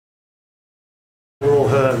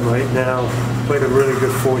hurting right now. Played a really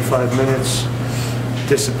good 45 minutes,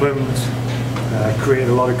 disciplined, created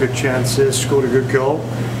a lot of good chances, scored a good goal.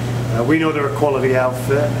 We know they're a quality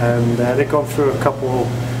outfit, and they've gone through a couple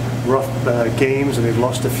rough games, and they've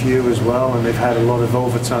lost a few as well, and they've had a lot of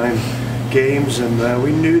overtime games, and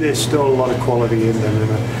we knew there's still a lot of quality in them.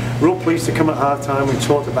 And real pleased to come at half-time. We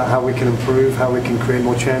talked about how we can improve, how we can create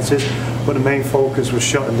more chances, but the main focus was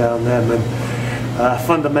shutting down them, and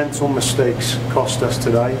fundamental mistakes cost us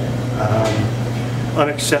today.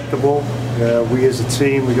 Unacceptable. We as a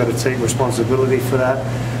team, we've got to take responsibility for that.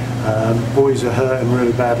 Boys are hurting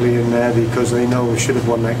really badly in there because they know we should have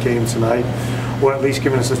won that game tonight, or at least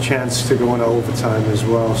given us a chance to go into overtime as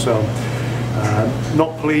well. So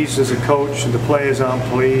not pleased as a coach, and the players aren't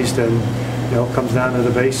pleased, and it comes down to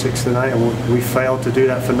the basics tonight, and we failed to do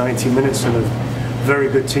that for 90 minutes, and a very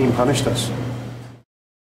good team punished us.